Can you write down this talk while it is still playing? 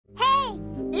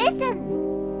Listen.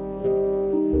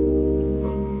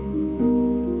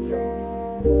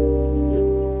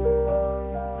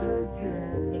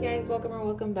 Hey guys, welcome or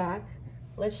welcome back.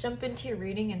 Let's jump into your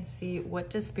reading and see, what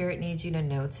does Spirit need you to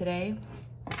know today?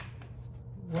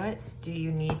 What do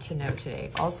you need to know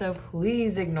today? Also,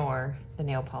 please ignore the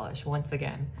nail polish once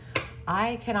again.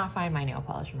 I cannot find my nail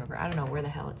polish remover. I don't know where the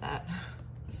hell it's at.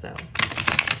 So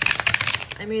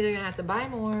I'm either gonna have to buy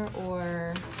more,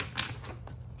 or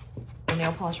the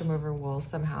nail polish remover will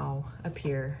somehow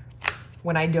appear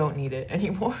when I don't need it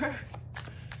anymore.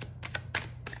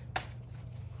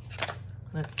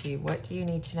 Let's see, what do you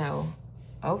need to know?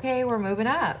 Okay, we're moving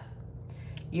up.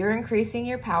 You're increasing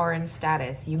your power and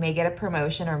status. You may get a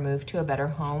promotion or move to a better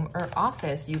home or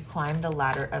office. You climb the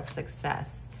ladder of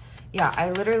success. Yeah,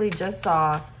 I literally just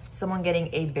saw someone getting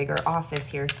a bigger office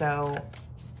here. So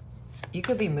you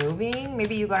could be moving.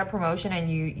 Maybe you got a promotion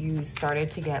and you started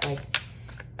to get, like,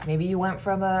 maybe you went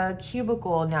from a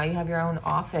cubicle, now you have your own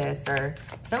office, or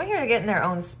someone here to get in their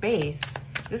own space.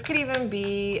 This could even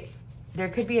be, there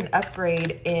could be an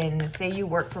upgrade in, say you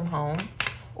work from home,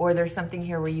 or there's something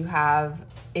here where you have,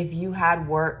 if you had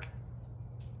work,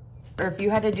 or if you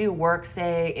had to do work,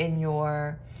 say in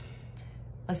your,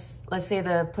 let's say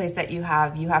the place that you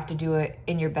have to do it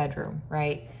in your bedroom,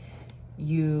 right?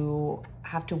 You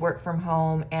have to work from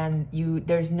home, and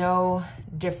there's no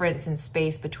difference in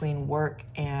space between work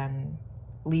and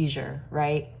leisure,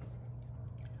 right?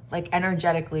 Like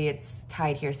energetically it's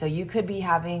tied here. So you could be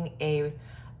having a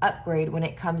upgrade when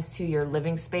it comes to your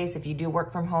living space. If you do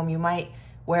work from home, you might,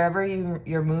 wherever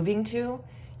you're moving to,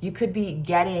 you could be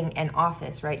getting an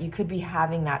office, right? You could be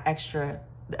having that extra,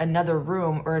 another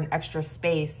room or an extra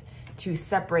space to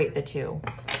separate the two.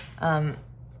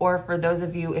 Or for those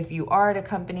of you, if you are at a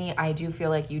company, I do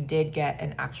feel like you did get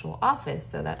an actual office,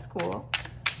 so that's cool.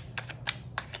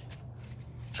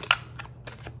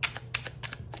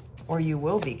 Or you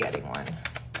will be getting one.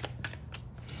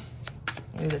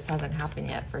 Maybe this hasn't happened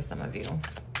yet for some of you.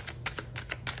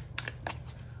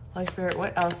 Holy Spirit,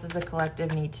 what else does the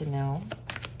collective need to know?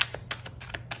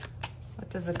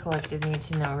 What does the collective need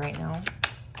to know right now?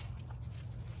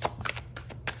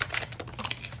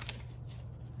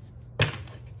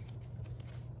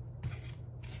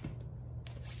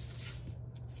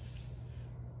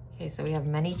 Okay, so we have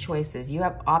many choices. You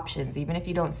have options, even if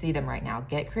you don't see them right now.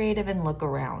 Get creative and look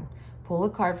around. Pull a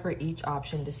card for each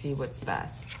option to see what's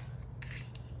best.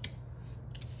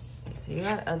 Okay, so you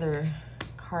got other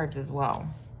cards as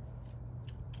well.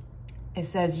 It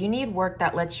says, you need work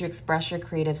that lets you express your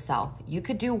creative self. You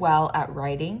could do well at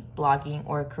writing, blogging,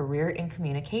 or a career in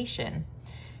communication.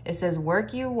 It says,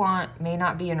 work you want may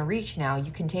not be in reach now.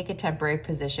 You can take a temporary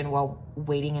position while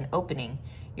waiting an opening.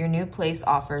 Your new place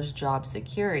offers job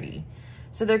security.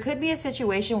 So there could be a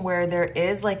situation where there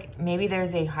is, like, maybe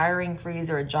there's a hiring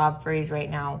freeze or a job freeze right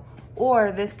now.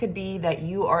 Or this could be that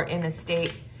you are in a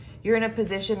state, you're in a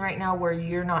position right now where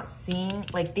you're not seeing,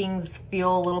 like, things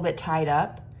feel a little bit tied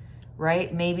up,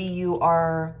 right? Maybe you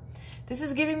are, this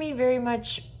is giving me very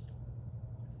much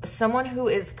someone who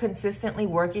is consistently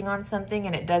working on something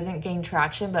and it doesn't gain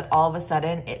traction, but all of a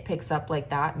sudden it picks up like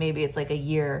that. Maybe it's like a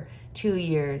year, 2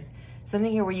 years,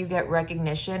 something here where you get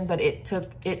recognition, but it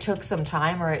took some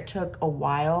time, or it took a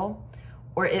while,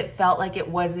 or it felt like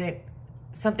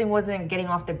something wasn't getting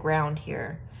off the ground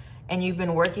here, and you've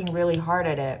been working really hard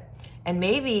at it. And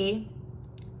maybe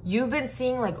you've been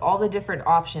seeing, like, all the different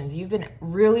options. You've been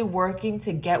really working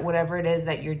to get whatever it is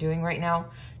that you're doing right now,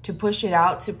 to push it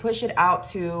out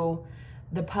to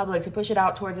the public, to push it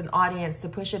out towards an audience, to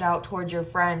push it out towards your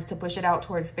friends, to push it out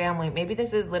towards family. Maybe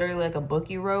this is literally like a book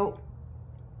you wrote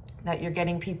that you're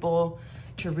getting people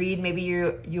to read. Maybe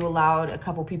you allowed a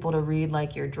couple people to read,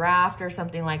 like, your draft or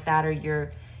something like that, or you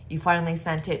finally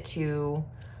sent it to,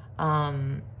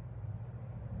 I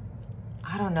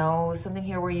don't know, something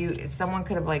here where someone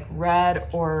could have, like, read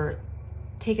or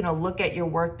taken a look at your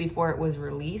work before it was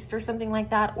released or something like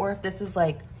that. Or if this is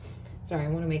like, sorry, I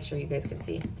want to make sure you guys can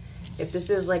see. If this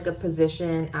is like a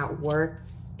position at work,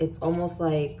 it's almost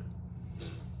like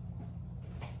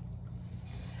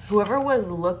whoever was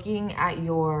looking at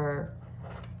your,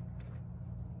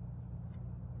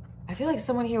 I feel like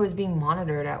someone here was being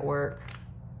monitored at work.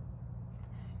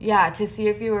 Yeah, to see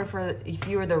if you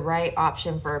were the right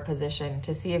option for a position,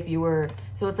 to see if you were,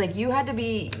 so it's like you were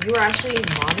actually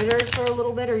monitored for a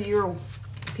little bit, or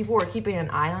people were keeping an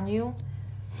eye on you.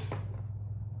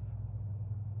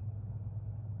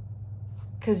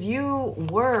 Because you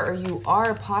were, or you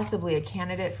are possibly a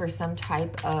candidate for some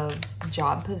type of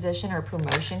job position or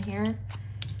promotion here.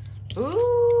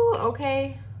 Ooh,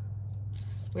 okay.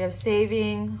 We have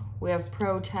saving, we have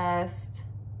protest.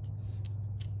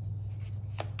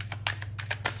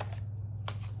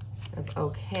 of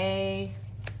okay.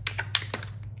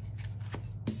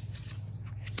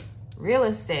 Real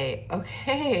estate,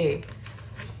 okay.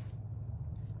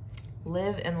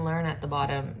 Live and learn at the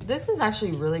bottom. This is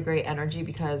actually really great energy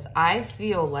because I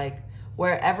feel like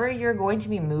wherever you're going to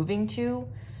be moving to,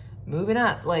 moving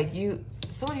up, like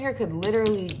someone here could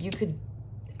literally, you could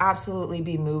absolutely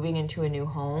be moving into a new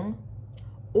home,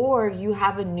 or you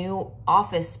have a new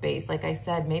office space. Like I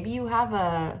said, maybe you have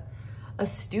a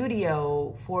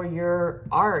studio for your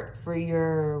art, for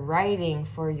your writing,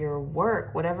 for your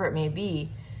work, whatever it may be.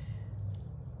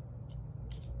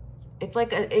 It's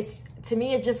like, to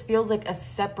me, it just feels like a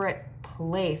separate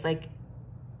place. Like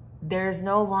there's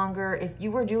no longer, if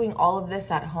you were doing all of this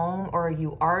at home, or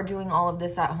you are doing all of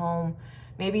this at home,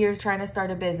 maybe you're trying to start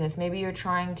a business, maybe you're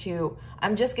trying to,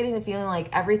 I'm just getting the feeling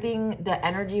like everything, the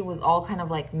energy was all kind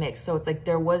of like mixed. So it's like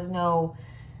there's no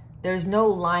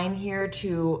line here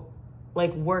to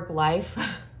like work-life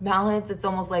balance. It's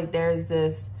almost like there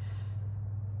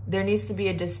needs to be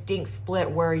a distinct split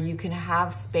where you can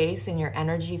have space in your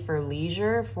energy for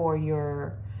leisure, for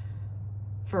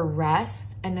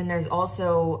rest. And then there's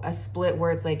also a split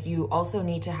where it's like you also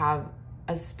need to have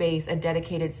a space, a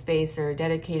dedicated space or a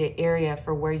dedicated area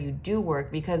for where you do work.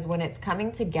 Because when it's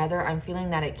coming together, I'm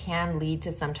feeling that it can lead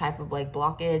to some type of like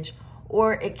blockage,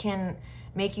 or it can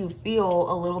make you feel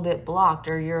a little bit blocked,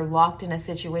 or you're locked in a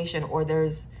situation, or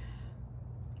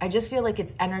I just feel like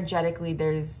it's energetically,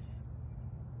 there's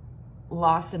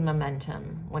loss in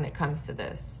momentum when it comes to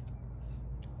this.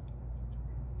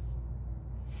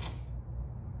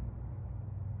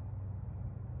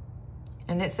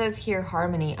 And it says here,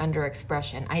 harmony under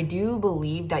expression. I do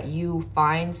believe that you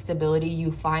find stability,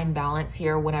 you find balance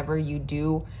here whenever you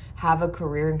do have a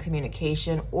career in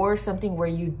communication, or something where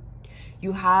you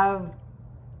have,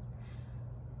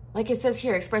 like it says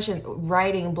here, expression,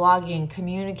 writing, blogging,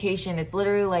 communication. It's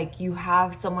literally like you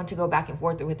have someone to go back and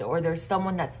forth with, or there's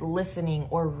someone that's listening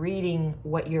or reading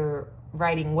what you're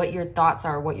writing, what your thoughts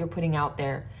are, what you're putting out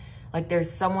there. Like there's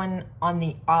someone on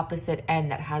the opposite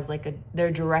end that has like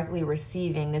they're directly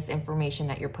receiving this information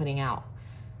that you're putting out.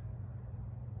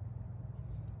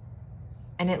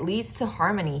 And it leads to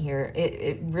harmony here.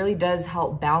 It really does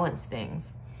help balance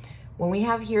things. When we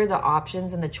have here the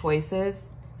options and the choices,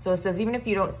 so it says, even if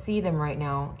you don't see them right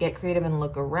now, get creative and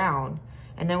look around.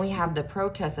 And then we have the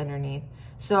protest underneath.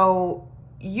 So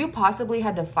you possibly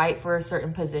had to fight for a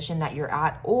certain position that you're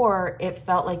at, or it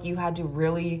felt like you had to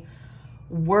really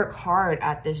work hard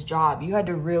at this job. You had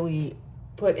to really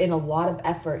put in a lot of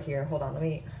effort here. Hold on,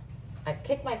 I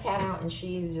kicked my cat out and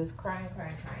she's just crying.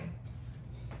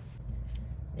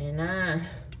 Nana.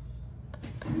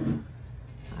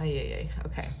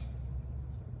 Okay.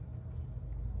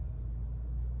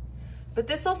 But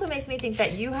this also makes me think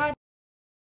that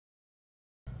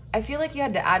I feel like you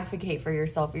had to advocate for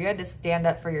yourself, or you had to stand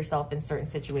up for yourself in certain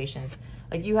situations.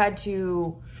 Like you had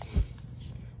to,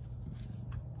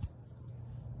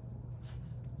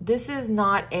 this is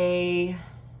not a,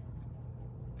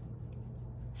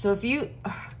 so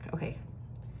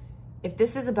if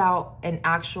this is about an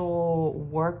actual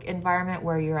work environment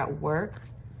where you're at work,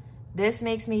 this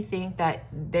makes me think that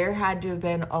there had to have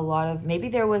been a lot of, maybe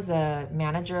there was a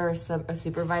manager or a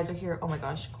supervisor here. Oh my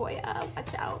gosh, Koya,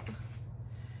 watch out.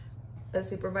 A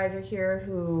supervisor here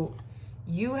who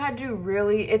you had to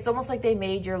really, it's almost like they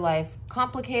made your life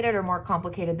complicated or more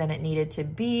complicated than it needed to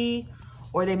be,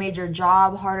 or they made your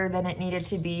job harder than it needed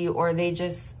to be, or they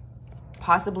just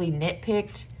possibly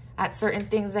nitpicked at certain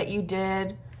things that you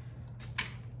did.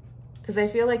 Because I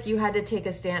feel like you had to take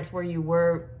a stance where you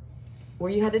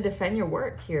had to defend your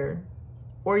work here,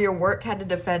 or your work had to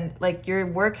defend, like your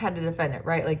work had to defend it,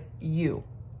 right? Like your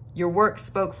work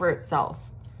spoke for itself.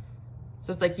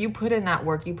 So it's like you put in that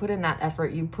work, you put in that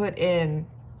effort, you put in,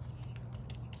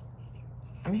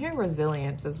 I'm hearing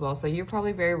resilience as well. So you're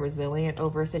probably very resilient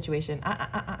over a situation.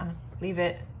 Leave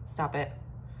it, stop it.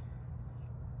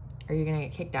 Or you're gonna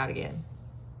get kicked out again.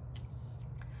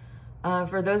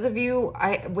 For those of you,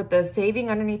 with the saving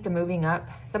underneath the moving up,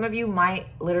 some of you might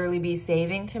literally be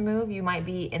saving to move. You might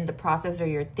be in the process, or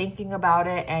you're thinking about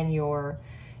it, and you're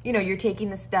taking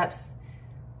the steps,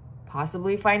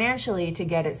 possibly financially, to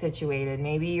get it situated.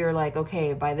 Maybe you're like,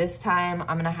 okay, by this time,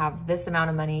 I'm gonna have this amount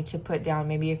of money to put down.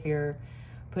 Maybe if you're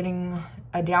putting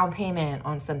a down payment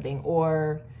on something,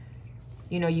 or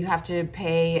you have to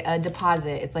pay a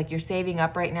deposit. It's like you're saving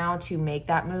up right now to make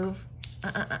that move.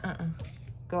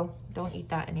 Go. Don't eat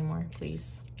that anymore,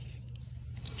 please.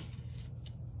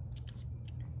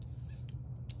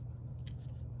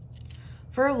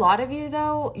 For a lot of you,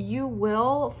 though, you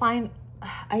will find,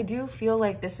 I do feel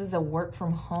like this is a work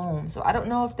from home. So I don't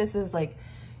know if this is like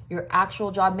your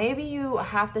actual job. Maybe you,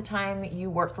 half the time you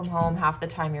work from home, half the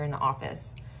time you're in the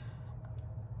office.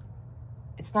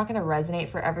 It's not going to resonate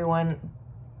for everyone.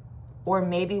 Or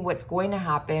maybe what's going to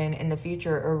happen in the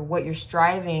future, or what you're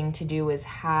striving to do, is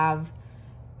have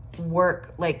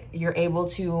work, like you're able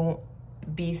to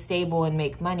be stable and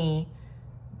make money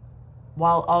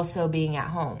while also being at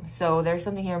home. So there's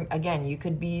something here, again, you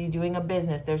could be doing a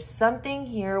business. There's something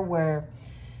here where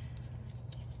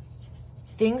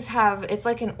things have, it's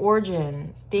like an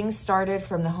origin. Things started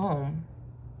from the home.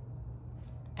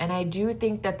 And I do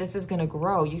think that this is going to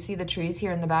grow. You see the trees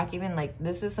here in the back, even like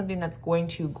this is something that's going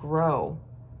to grow.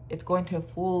 It's going to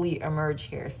fully emerge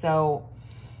here. So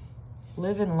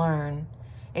live and learn.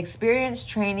 Experience,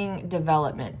 training,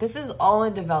 development. This is all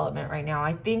in development right now.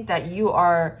 I think that you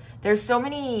are, there's so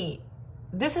many,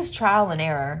 this is trial and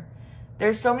error.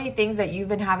 There's so many things that you've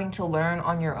been having to learn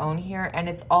on your own here, and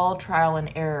it's all trial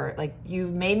and error. Like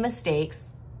you've made mistakes.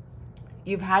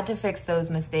 You've had to fix those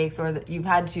mistakes, or you've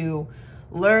had to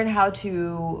learn how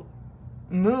to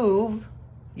move.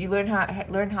 You learn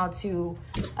how to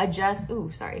adjust. Ooh,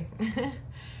 sorry.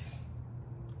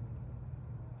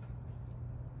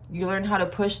 You learn how to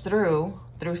push through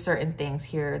certain things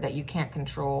here that you can't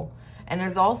control. And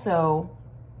there's also,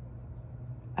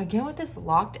 again, with this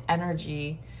locked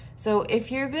energy. So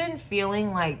if you've been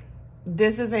feeling like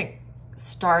this isn't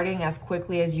starting as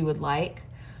quickly as you would like,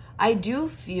 I do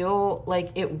feel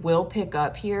like it will pick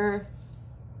up here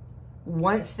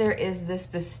once there is this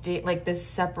distinct, like this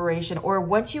separation, or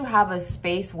once you have a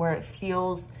space where it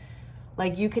feels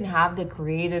like you can have the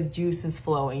creative juices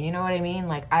flowing. You know what I mean?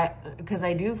 Like because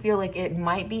I do feel like it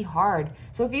might be hard.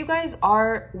 So if you guys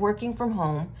are working from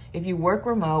home, if you work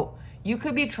remote, you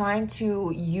could be trying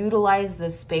to utilize the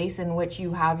space in which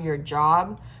you have your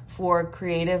job for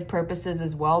creative purposes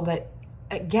as well. But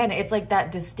again, it's like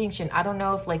that distinction. I don't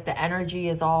know if like the energy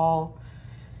is all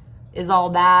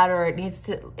bad, or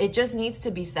it just needs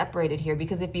to be separated here.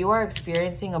 Because if you are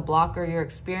experiencing a block, or you're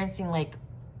experiencing like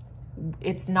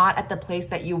it's not at the place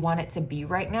that you want it to be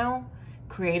right now,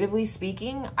 creatively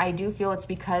speaking, I do feel it's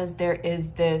because there is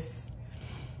this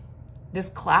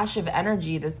clash of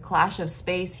energy, this clash of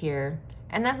space here.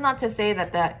 And that's not to say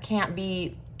that that can't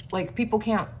be, like, people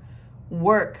can't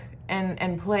work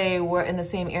and play in the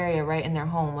same area, right, in their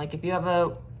home. Like if you have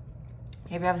a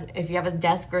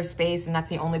desk or space and that's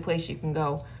the only place you can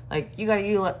go, like you got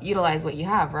to utilize what you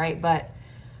have, right? But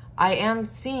I am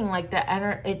seeing like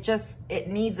it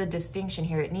needs a distinction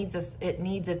here. It needs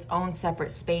its own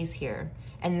separate space here.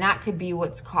 And that could be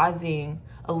what's causing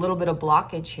a little bit of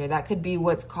blockage here. That could be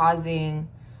what's causing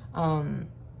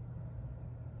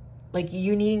like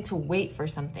you needing to wait for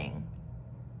something.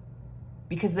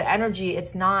 Because the energy,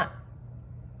 it's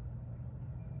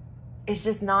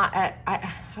just not at,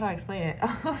 how do I explain it?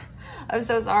 I'm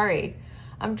so sorry.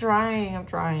 I'm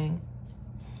trying.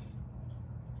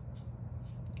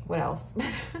 What else?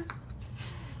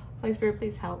 Holy Spirit,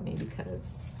 please help me,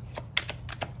 because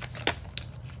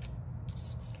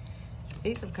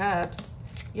Ace of Cups.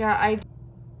 Yeah,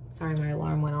 sorry, my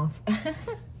alarm went off.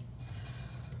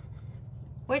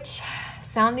 Which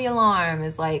sound the alarm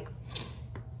is like,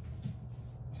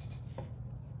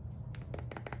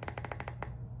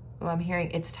 oh, I'm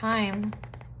hearing it's time.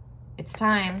 It's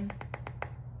time.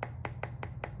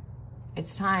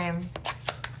 It's time.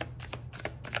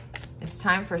 It's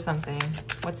time for something.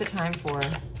 What's it time for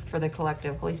the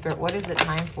collective? Holy Spirit, what is it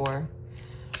time for?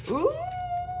 Ooh,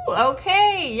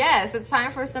 okay, yes, it's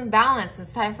time for some balance.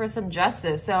 It's time for some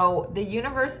justice. So the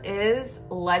universe is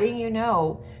letting you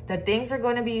know that things are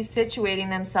going to be situating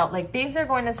themselves, like things are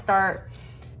going to start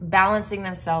balancing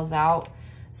themselves out.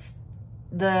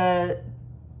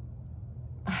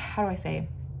 How do I say?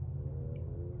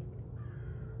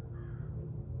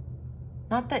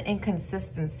 Not the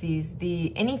inconsistencies, the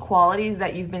inequalities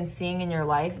that you've been seeing in your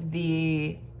life.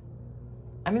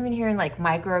 I'm even hearing like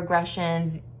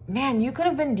microaggressions. Man, you could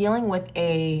have been dealing with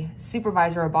a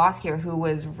supervisor or boss here who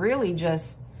was really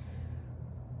just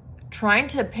trying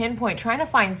to pinpoint, trying to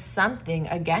find something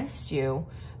against you.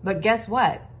 But guess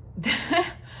what?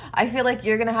 I feel like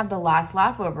you're going to have the last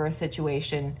laugh over a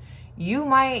situation. You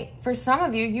might, for some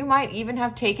of you, you might even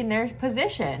have taken their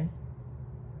position.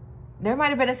 There might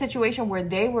have been a situation where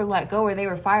they were let go, or they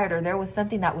were fired, or there was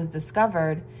something that was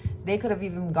discovered. They could have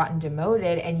even gotten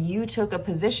demoted and you took a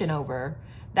position over.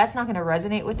 That's not going to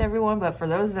resonate with everyone, but for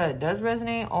those that it does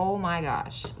resonate, oh my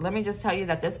gosh. Let me just tell you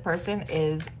that this person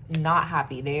is not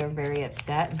happy. They are very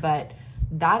upset, but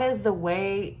that is the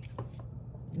way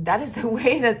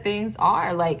that things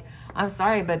are. Like, I'm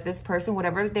sorry, but this person,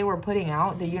 whatever they were putting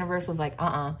out, the universe was like,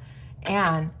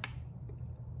 and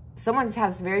someone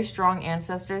has very strong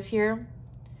ancestors here.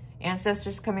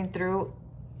 Ancestors coming through,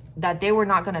 that they were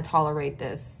not going to tolerate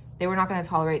this. They were not going to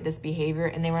tolerate this behavior,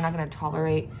 and they were not going to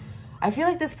tolerate... I feel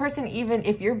like this person, even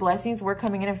if your blessings were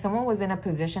coming in, if someone was in a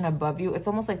position above you, it's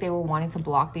almost like they were wanting to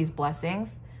block these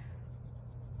blessings.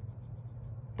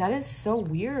 That is so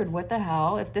weird. What the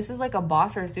hell? If this is like a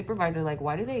boss or a supervisor, like,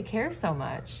 why do they care so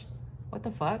much? What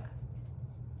the fuck?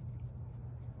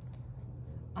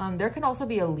 There can also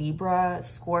be a Libra,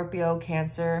 Scorpio,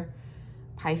 Cancer,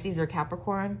 Pisces, or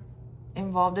Capricorn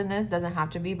involved in this. Doesn't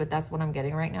have to be, but that's what I'm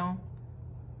getting right now.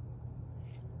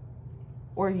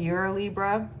 Or you're a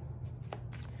Libra.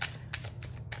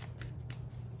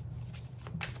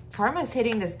 Karma is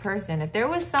hitting this person. If there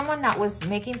was someone that was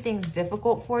making things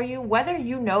difficult for you, whether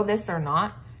you know this or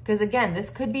not, because again,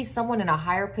 this could be someone in a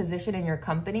higher position in your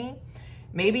company.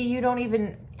 Maybe you don't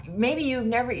even... Maybe you've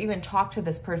never even talked to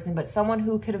this person, but someone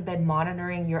who could have been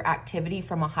monitoring your activity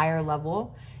from a higher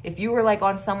level. If you were like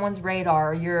on someone's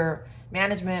radar, your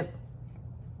management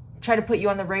tried to put you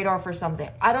on the radar for something.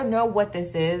 I don't know what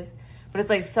this is, but it's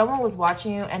like someone was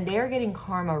watching you and they are getting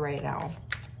karma right now.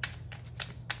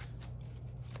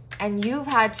 And you've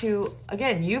had to,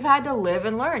 again, you've had to live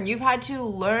and learn. You've had to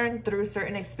learn through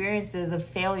certain experiences of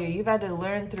failure. You've had to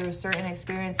learn through certain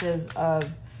experiences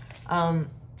of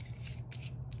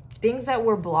things that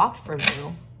were blocked from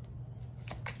you.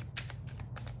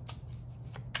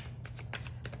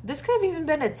 This could have even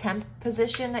been a temp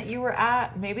position that you were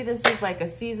at. Maybe this was like a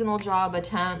seasonal job, a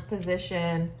temp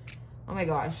position. Oh my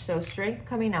gosh. So strength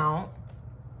coming out.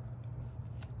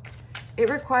 It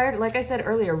required, like I said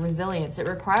earlier, resilience. It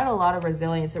required a lot of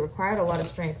resilience. It required a lot of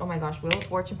strength. Oh my gosh. Wheel of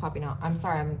Fortune popping out. I'm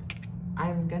sorry.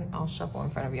 I'll shuffle in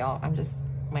front of y'all.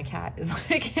 My cat is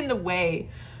like in the way.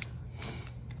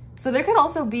 So there could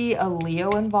also be a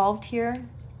Leo involved here.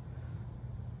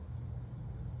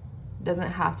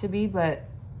 Doesn't have to be, but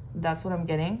that's what I'm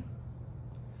getting.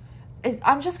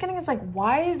 I'm just getting, it's like,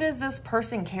 why does this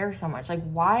person care so much? Like,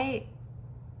 why?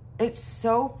 It's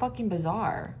so fucking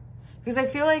bizarre. Because I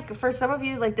feel like for some of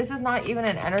you, like, this is not even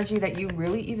an energy that you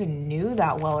really even knew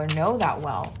that well or know that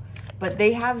well. But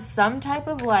they have some type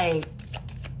of, like,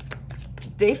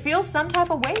 they feel some type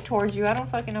of way towards you. I don't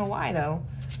fucking know why, though.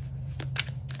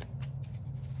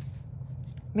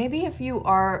 Maybe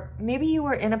you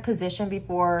were in a position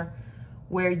before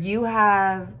where you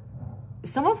have,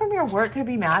 someone from your work could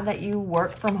be mad that you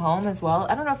work from home as well.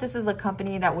 I don't know if this is a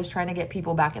company that was trying to get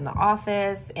people back in the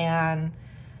office and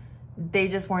they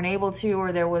just weren't able to,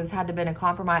 or had to been a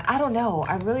compromise. I don't know.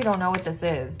 I really don't know what this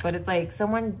is, but it's like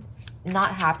someone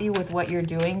not happy with what you're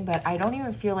doing, but I don't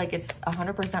even feel like it's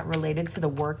 100% related to the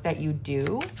work that you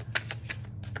do.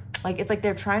 Like, it's like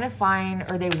they're trying to find,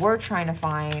 or they were trying to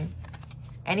find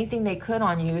anything they could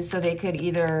on you so they could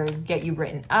either get you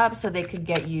written up, so they could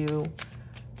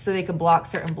block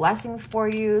certain blessings for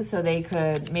you, so they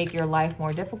could make your life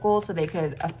more difficult, so they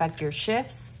could affect your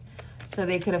shifts, so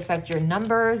they could affect your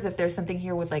numbers. If there's something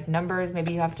here with like numbers,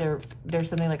 maybe there's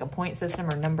something like a point system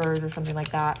or numbers or something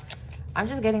like that. I'm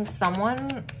just getting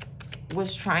someone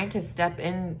was trying to step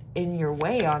in your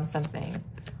way on something,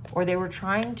 or they were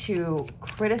trying to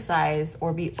criticize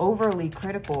or be overly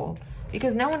critical.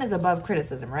 Because no one is above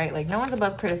criticism, right? Like, no one's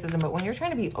above criticism, but when you're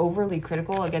trying to be overly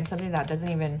critical against something that doesn't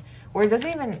even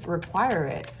require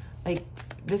it, like,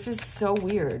 this is so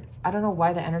weird. I don't know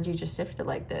why the energy just shifted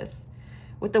like this.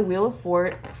 With the Wheel of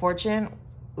Fortune,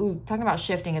 ooh, talking about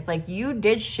shifting, it's like you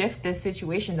did shift this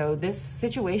situation, though. This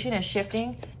situation is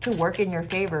shifting to work in your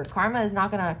favor. Karma is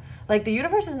not gonna, like, the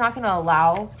universe is not gonna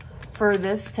allow for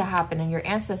this to happen, and your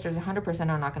ancestors 100%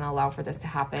 are not gonna allow for this to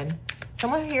happen.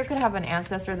 Someone here could have an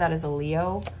ancestor that is a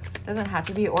Leo. Doesn't have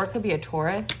to be, or it could be a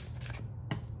Taurus.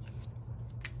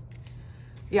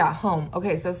 Yeah, home.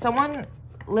 Okay, so someone,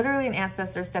 literally an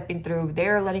ancestor stepping through,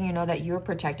 they're letting you know that you're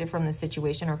protected from this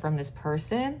situation or from this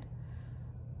person.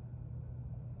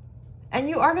 And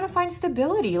you are going to find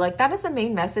stability. Like, that is the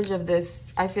main message of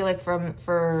this. I feel like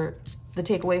for the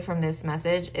takeaway from this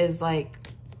message is like,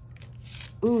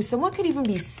 ooh, someone could even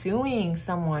be suing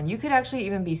someone. You could actually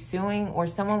even be suing, or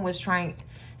someone was trying,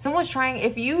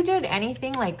 if you did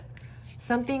anything like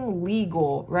something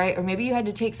legal, right? Or maybe you had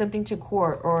to take something to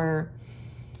court, or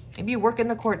maybe you work in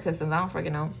the court systems. I don't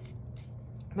freaking know.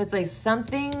 But it's like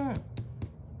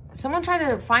someone tried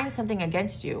to find something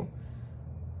against you,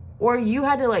 or you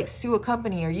had to like sue a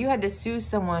company, or you had to sue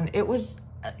someone. It was,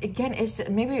 again, it's just,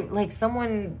 maybe like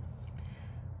someone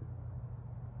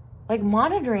like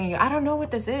monitoring you. I don't know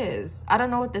what this is. I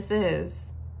don't know what this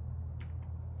is.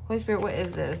 Holy Spirit, what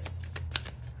is this?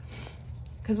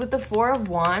 Because with the Four of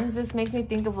Wands, this makes me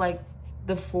think of like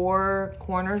the 4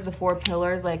 corners, the 4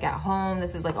 pillars, like at home.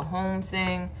 This is like a home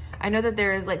thing. I know that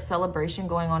there is like celebration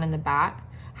going on in the back.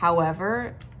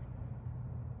 However,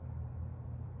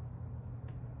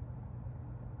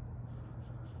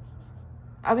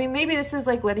 I mean, maybe this is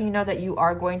like letting you know that you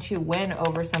are going to win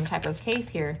over some type of case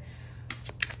here.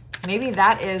 Maybe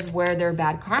that is where their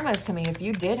bad karma is coming. If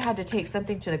you did have to take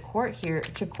something to the court here,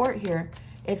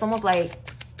 it's almost like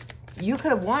you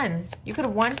could have won. You could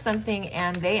have won something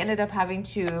and they ended up having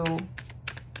to,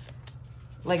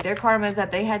 like, their karma is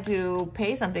that they had to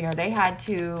pay something, or they had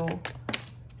to,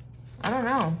 I don't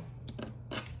know.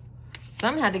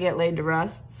 Some had to get laid to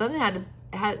rest. Some had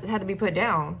to be put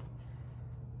down.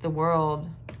 The World.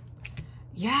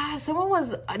 Yeah, someone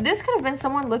was, this could have been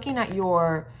someone looking at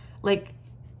your, like,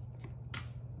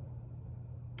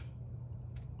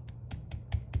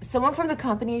 someone from the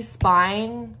company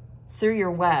spying through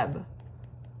your web.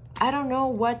 I don't know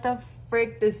what the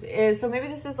frick this is. So maybe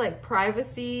this is like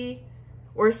privacy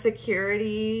or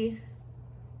security.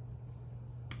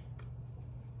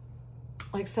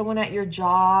 Like someone at your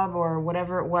job or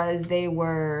whatever it was, they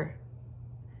were,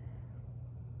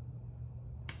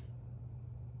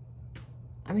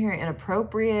 I'm hearing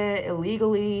inappropriate,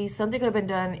 illegally. Something could have been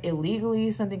done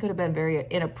illegally. Something could have been very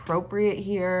inappropriate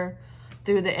here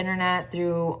through the internet,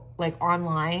 through like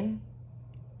online.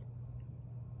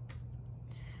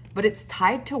 But it's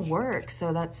tied to work.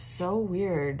 So that's so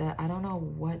weird. I don't know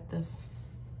what the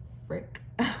frick.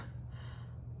 Can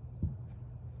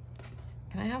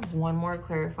I have one more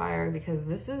clarifier? Because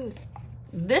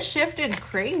this shifted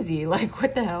crazy. Like,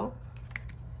 what the hell?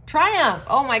 Triumph.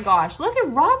 Oh my gosh. Look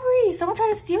at robbery. Someone tried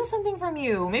to steal something from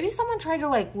you. Maybe someone tried to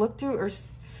like look through, or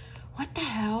what the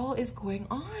hell is going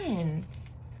on?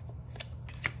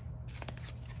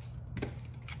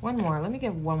 One more. Let me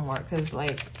get one more, because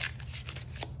like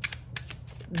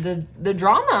the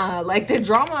drama, like the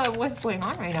drama of what's going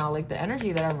on right now, like the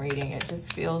energy that I'm reading, it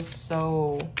just feels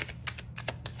so,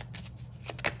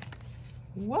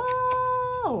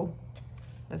 whoa,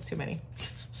 that's too many.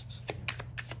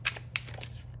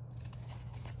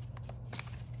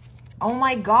 Oh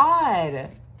my God.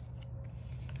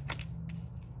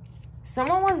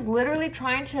 Someone was literally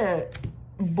trying to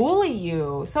bully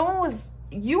you.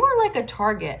 You were like a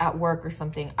target at work or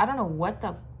something. I don't know what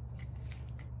the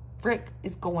frick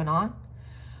is going on,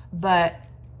 but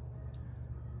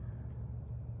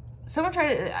someone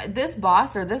tried to, this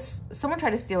boss or someone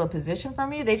tried to steal a position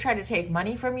from you. They tried to take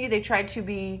money from you. They tried to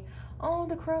be, oh,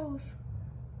 the crows.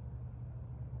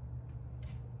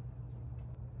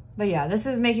 But yeah, this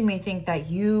is making me think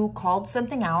that you called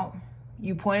something out.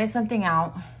 You pointed something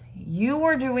out. You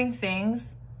were doing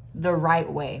things the right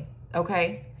way,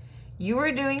 okay? You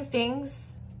were doing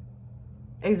things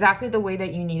exactly the way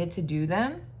that you needed to do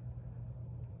them.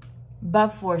 But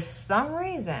for some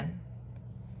reason,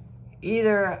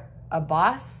 either a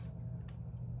boss,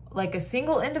 like a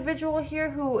single individual here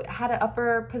who had an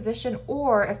upper position,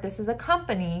 or if this is a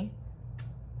company,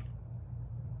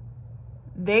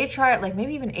 they try it, like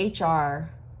maybe even HR,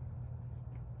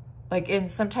 like in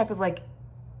some type of like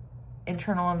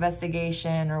internal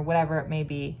investigation or whatever it may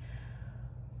be.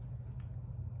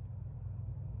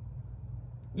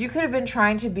 You could have been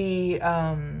trying to be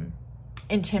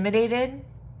intimidated.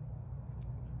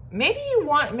 Maybe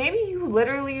you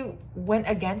literally went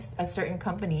against a certain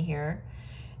company here,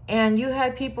 and you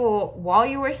had people while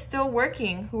you were still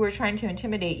working who were trying to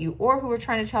intimidate you, or who were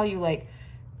trying to tell you like,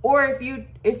 or if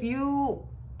you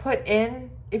put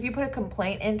a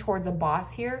complaint in towards a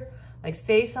boss here, like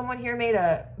say someone here made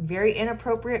a very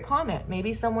inappropriate comment.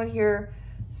 Maybe someone here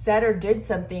said or did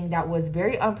something that was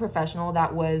very unprofessional,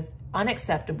 that was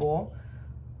unacceptable,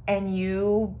 and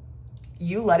you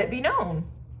let it be known.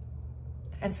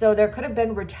 And so there could have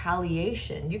been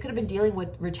retaliation. You could have been dealing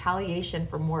with retaliation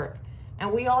from work.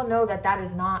 And we all know that that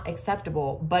is not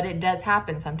acceptable, but it does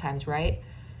happen sometimes, right?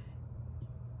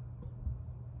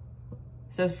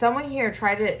 So someone here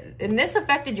tried to, and this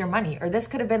affected your money, or this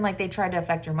could have been like they tried to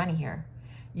affect your money here.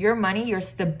 Your money, your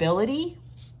stability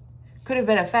could have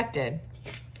been affected.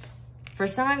 For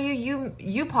some of you,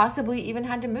 you possibly even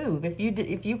had to move. If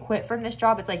you quit from this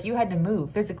job, it's like you had to move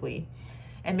physically.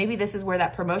 And maybe this is where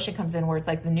that promotion comes in, where it's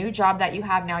like the new job that you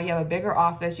have now, you have a bigger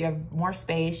office, you have more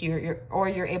space, you're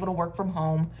able to work from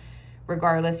home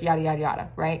regardless, yada, yada, yada,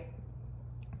 right?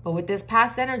 But with this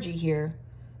past energy here,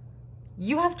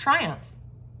 you have triumph.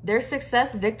 There's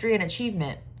success, victory, and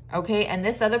achievement, okay? And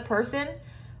this other person,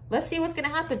 let's see what's going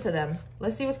to happen to them.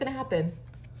 Let's see what's going to happen.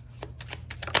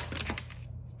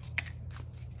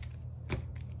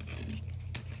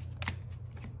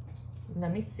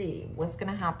 Let me see what's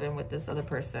going to happen with this other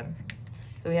person.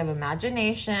 So we have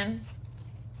imagination,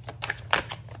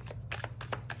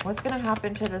 What's going to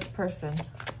happen to this person?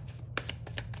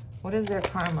 What is their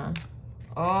karma?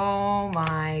 Oh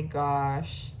my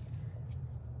gosh.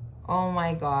 Oh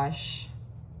my gosh.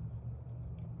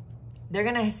 They're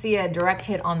going to see a direct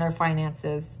hit on their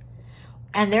finances.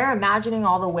 And they're imagining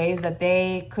all the ways that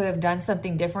they could have done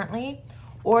something differently.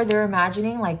 Or they're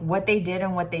imagining like what they did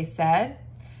and what they said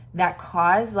that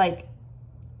caused, like,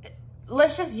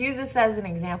 let's just use this as an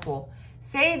example.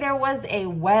 Say there was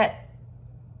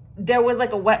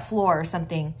like a wet floor or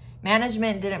something.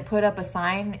 Management didn't put up a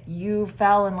sign. You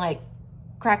fell and like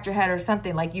cracked your head or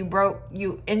something. Like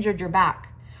you injured your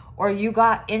back, or you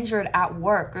got injured at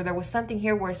work, or there was something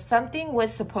here where something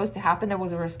was supposed to happen. There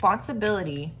was a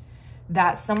responsibility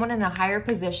that someone in a higher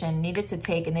position needed to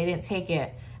take and they didn't take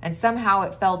it. And somehow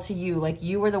it fell to you. Like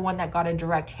you were the one that got a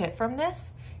direct hit from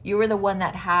this. You were the one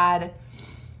that had,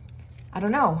 I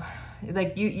don't know,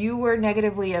 like you were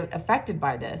negatively affected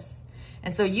by this.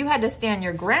 And so you had to stand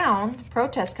your ground.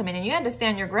 Protests come in and you had to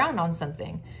stand your ground on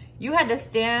something. You had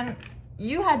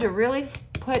to really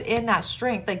put in that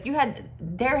strength. Like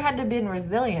there had to have been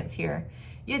resilience here.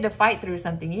 You had to fight through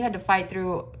something. You had to fight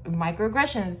through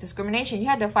microaggressions, discrimination. You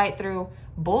had to fight through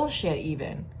bullshit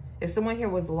even. If someone here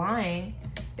was lying,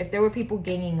 if there were people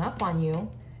ganging up on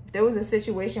you, if there was a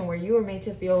situation where you were made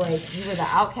to feel like you were the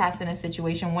outcast in a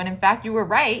situation when in fact you were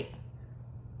right,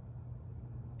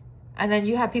 and then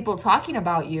you have people talking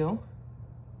about you,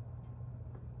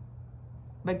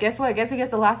 but guess what? Guess who gets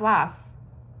the last laugh?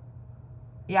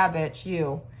 Yeah, bitch,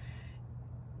 you.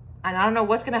 And I don't know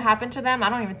what's going to happen to them. I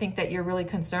don't even think that you're really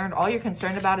concerned. All you're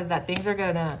concerned about is that things are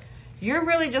going to... You're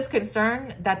really just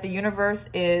concerned that the universe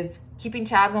is keeping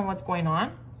tabs on what's going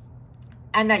on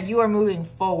and that you are moving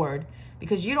forward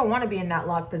because you don't want to be in that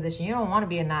locked position. You don't want to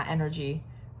be in that energy.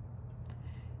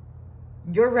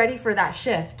 You're ready for that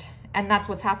shift, and that's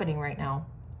what's happening right now.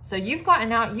 So you've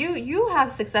gotten out. You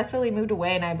have successfully moved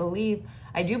away, and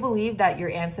I do believe that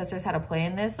your ancestors had a play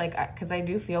in this, like, because I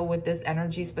do feel with this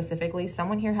energy specifically,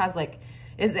 someone here has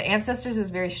the ancestors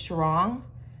is very strong.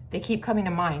 They keep coming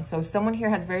to mind. So someone here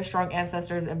has very strong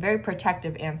ancestors and very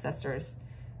protective ancestors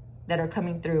that are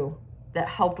coming through, that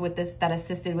helped with this, that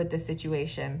assisted with this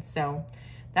situation. So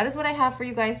that is what I have for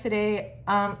you guys today.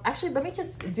 Actually, let me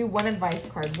just do one advice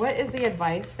card. What is the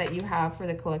advice that you have for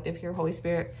the collective here, Holy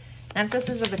Spirit?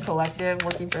 Ancestors of the collective,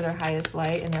 working for their highest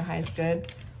light and their highest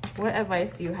good. What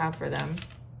advice do you have for them?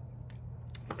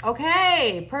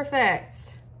 Okay,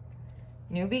 perfect.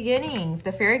 New beginnings.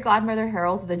 The fairy godmother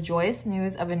heralds the joyous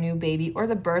news of a new baby or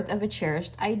the birth of a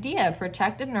cherished idea.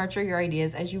 Protect and nurture your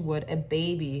ideas as you would a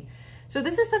baby. So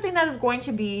this is something that is going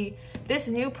to be this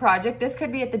new project. This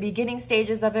could be at the beginning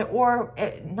stages of it, or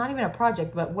not even a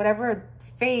project, but whatever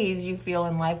phase you feel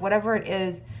in life, whatever it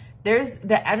is, there's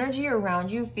the energy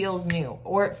around you feels new,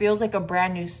 or it feels like a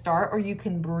brand new start, or you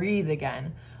can breathe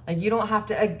again. Like you don't have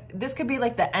to, this could be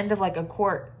like the end of like a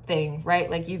court thing, right?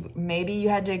 Like maybe you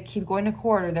had to keep going to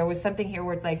court, or there was something here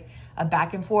where it's like a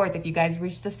back and forth. If you guys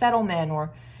reached a settlement,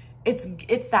 or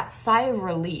it's that sigh of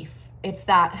relief. It's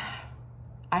that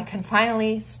I can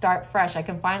finally start fresh. I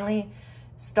can finally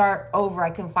start over.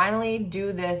 I can finally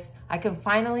do this. I can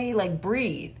finally like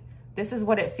breathe. This is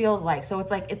what it feels like. So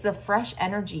it's like, it's a fresh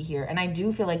energy here. And I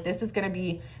do feel like this is going to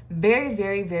be very,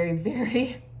 very, very,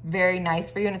 very, very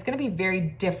nice for you. And it's going to be very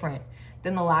different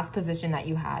than the last position that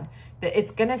you had.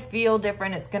 It's going to feel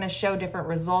different. It's going to show different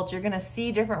results. You're going to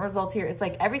see different results here. It's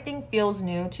like everything feels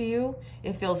new to you.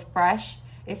 It feels fresh.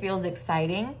 It feels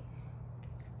exciting.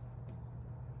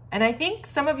 And I think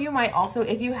some of you might also,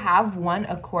 if you have won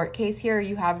a court case here, or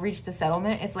you have reached a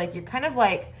settlement, it's like you're kind of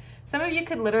like, some of you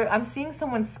could literally, I'm seeing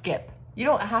someone skip. You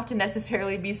don't have to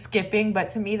necessarily be skipping,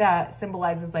 but to me that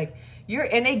symbolizes like you're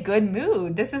in a good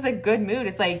mood. This is a good mood.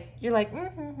 It's like, you're like,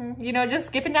 you know, just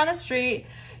skipping down the street.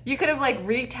 You could have like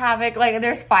wreaked havoc. Like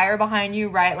there's fire behind you,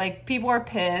 right? Like people are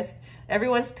pissed.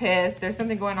 Everyone's pissed. There's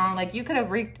something going on. Like you could have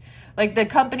wreaked, like the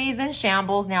company's in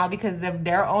shambles now because of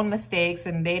their own mistakes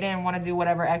and they didn't want to do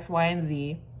whatever X, Y, and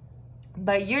Z.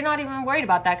 But you're not even worried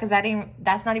about that because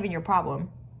that's not even your problem.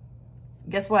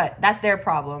 Guess what? That's their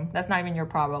problem. That's not even your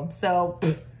problem. So,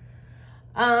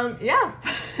 yeah,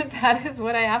 that is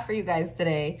what I have for you guys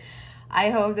today. I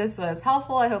hope this was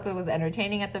helpful. I hope it was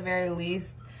entertaining at the very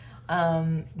least.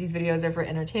 These videos are for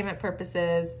entertainment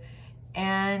purposes.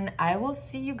 And I will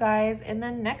see you guys in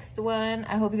the next one.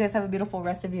 I hope you guys have a beautiful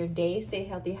rest of your day. Stay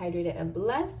healthy, hydrated, and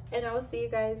blessed. And I will see you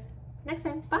guys next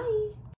time. Bye.